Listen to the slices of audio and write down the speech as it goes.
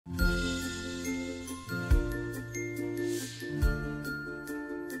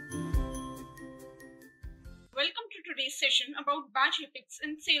database session about batch epics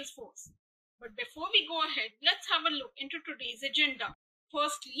in Salesforce. But before we go ahead, let's have a look into today's agenda.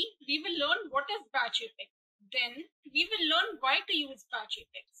 Firstly, we will learn what is batch epic. Then, we will learn why to use batch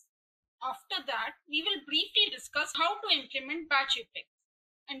epics. After that, we will briefly discuss how to implement batch epics.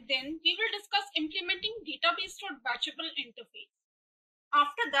 And then, we will discuss implementing Database.Batchable interface.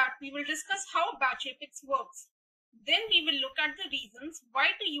 After that, we will discuss how batch epics works. Then we will look at the reasons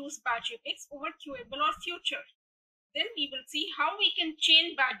why to use batch epics over Queueable or Future. Then we will see how we can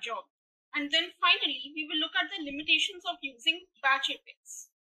chain batch jobs. And then finally, we will look at the limitations of using batch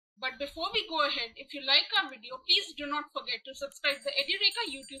epics. But before we go ahead, if you like our video, please do not forget to subscribe the Edureka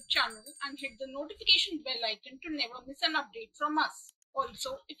YouTube channel and hit the notification bell icon to never miss an update from us.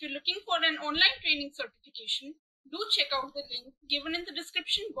 Also, if you're looking for an online training certification, do check out the link given in the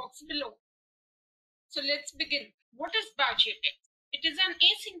description box below. So let's begin. What is batch epics? It is an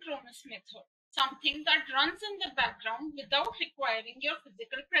asynchronous method, something that runs in the background without requiring your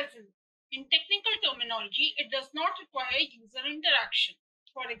physical presence. In technical terminology, it does not require user interaction.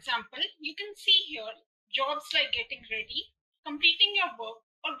 For example, you can see here jobs like getting ready, completing your work,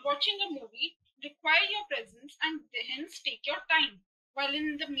 or watching a movie require your presence and hence take your time. While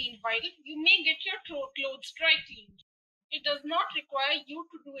in the meanwhile, you may get your clothes dry cleaned. It does not require you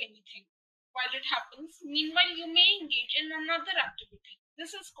to do anything. While it happens, meanwhile you may engage in another activity.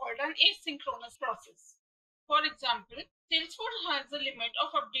 This is called an asynchronous process. For example, Salesforce has a limit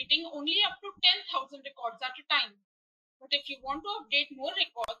of updating only up to 10,000 records at a time. But if you want to update more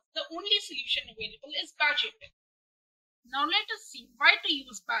records, the only solution available is batch epic. Now let us see why to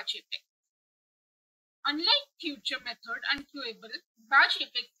use batch epic. Unlike Future method and Queueable, batch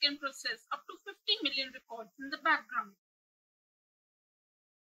epics can process up to 50 million records in the background.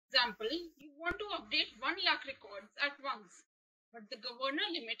 Example, you want to update 1 lakh records at once, but the governor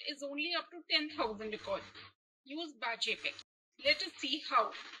limit is only up to 10,000 records. Use batch epic. Let us see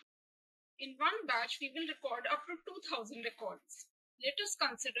how. In one batch, we will record up to 2,000 records. Let us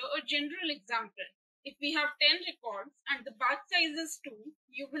consider a general example. If we have 10 records and the batch size is 2,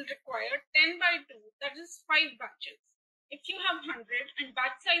 you will require 10 by 2, that is 5 batches. If you have 100 and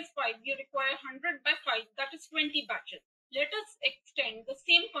batch size 5, you require 100 by 5, that is 20 batches. Let us extend the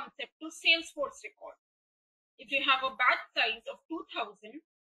same concept to Salesforce records. If you have a batch size of 2,000,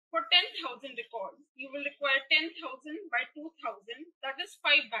 for 10,000 records, you will require 10,000 by 2,000, that is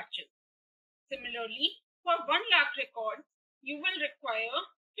 5 batches. Similarly, for 1 lakh records, you will require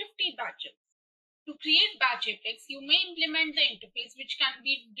 50 batches. To create batch epics, you may implement the interface which can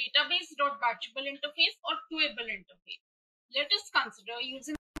be Database.Batchable interface or Queueable interface. Let us consider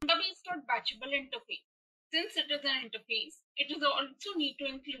using Database.Batchable interface. Since it is an interface, it is also need to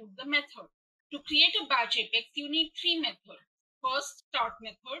include the method. To create a batch epics, you need 3 methods. First, start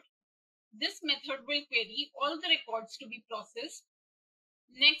method. This method will query all the records to be processed.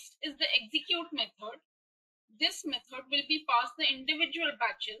 Next is the execute method. This method will be passed the individual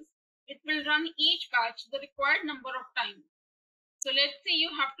batches. It will run each batch the required number of times. So let's say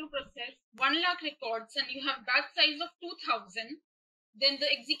you have to process 1 lakh records and you have batch size of 2,000. Then the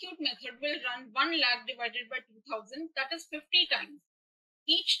execute method will run 1 lakh divided by 2,000, that is 50 times.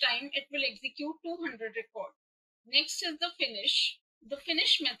 Each time it will execute 200 records. Next is the finish. The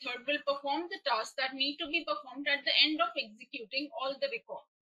finish method will perform the tasks that need to be performed at the end of executing all the records,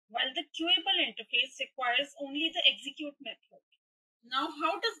 while the Queueable interface requires only the execute method. Now,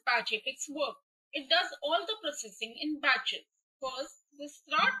 how does batch epics work? It does all the processing in batches. First, the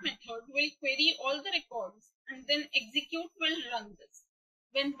start method will query all the records and then execute will run this.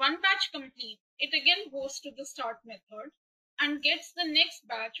 When one batch completes, it again goes to the start method and gets the next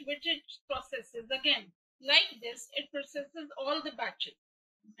batch which it processes again. Like this, it processes all the batches.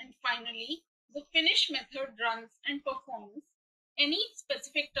 And finally, the finish method runs and performs any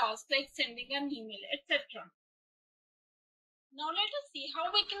specific task like sending an email, etc. Now let us see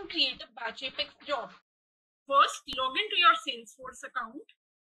how we can create a batch epics job. First, log into your Salesforce account.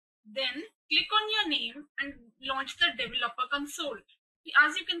 Then, click on your name and launch the developer console.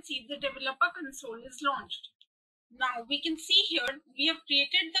 As you can see, the developer console is launched. Now, we can see here, we have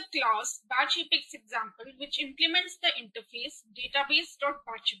created the class batch epics example, which implements the interface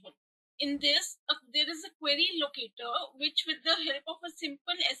Database.Batchable. In this, there is a query locator, which with the help of a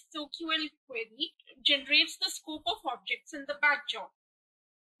simple SOQL query, generates the scope of objects in the batch job.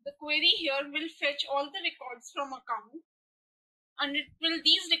 The query here will fetch all the records from account, and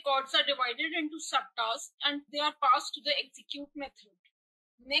these records are divided into subtasks and they are passed to the execute method.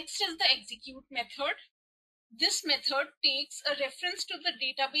 Next is the execute method. This method takes a reference to the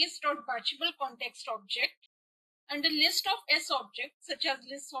Database.Batchable context object and a list of S objects such as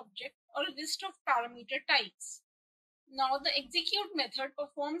list object or a list of parameter types. Now the execute method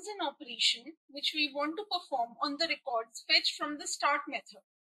performs an operation which we want to perform on the records fetched from the start method.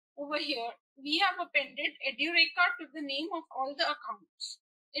 Over here, we have appended Edureka to the name of all the accounts.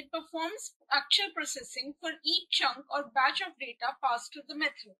 It performs actual processing for each chunk or batch of data passed to the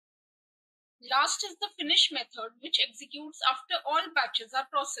method. Last is the finish method, which executes after all batches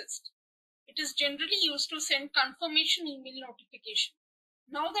are processed. It is generally used to send confirmation email notification.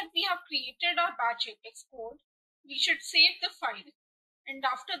 Now that we have created our batch.apex code, we should save the file, and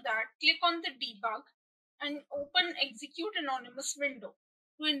after that click on the debug and open execute anonymous window.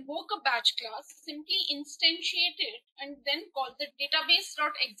 To invoke a batch class, simply instantiate it and then call the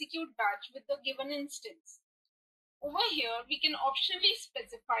database.execute_batch with the given instance. Over here, we can optionally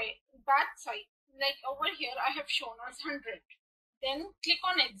specify batch size, like over here I have shown as 100. Then click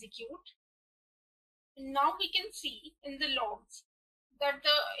on execute. And now we can see in the logs that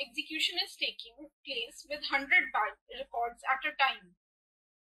the execution is taking place with 100 batch records at a time.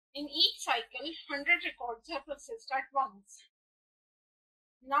 In each cycle, 100 records are processed at once.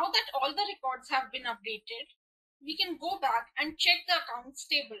 Now that all the records have been updated, we can go back and check the accounts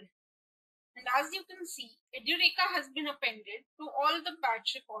table. And as you can see, Edureka has been appended to all the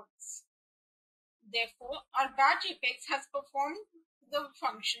batch records. Therefore, our batch.apex has performed the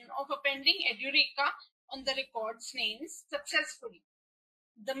function of appending Edureka on the records names successfully.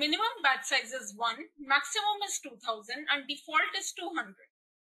 The minimum batch size is 1, maximum is 2000, and default is 200.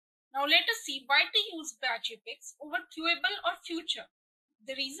 Now let us see why to use batch.apex over Queueable or Future.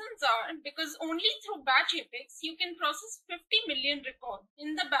 The reasons are because only through batch.apex you can process 50 million records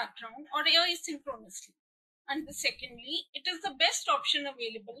in the background or asynchronously. And secondly, it is the best option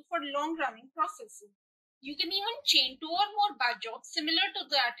available for long-running processes. You can even chain 2 or more batch jobs similar to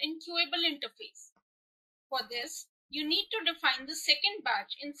that in Queueable interface. For this, you need to define the second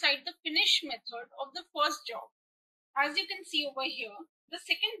batch inside the finish method of the first job. As you can see over here, the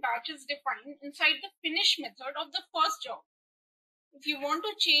second batch is defined inside the finish method of the first job. If you want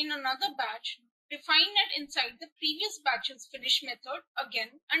to chain another batch, define it inside the previous batch's finish method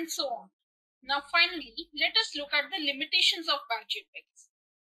again, and so on. Now finally, let us look at the limitations of batch.apex.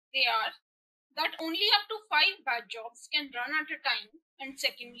 They are that only up to 5 batch jobs can run at a time, and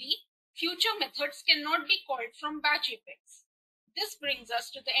secondly, future methods cannot be called from batch.apex. This brings us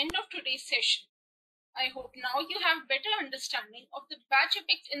to the end of today's session. I hope now you have better understanding of the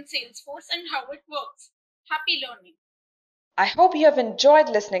batch.apex in Salesforce and how it works. Happy learning! I hope you have enjoyed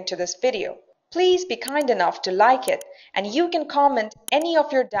listening to this video. Please be kind enough to like it, and you can comment any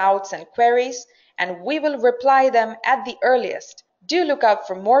of your doubts and queries, and we will reply them at the earliest. Do look out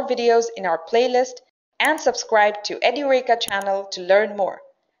for more videos in our playlist and subscribe to Edureka channel to learn more.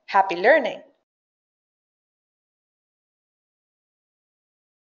 Happy learning!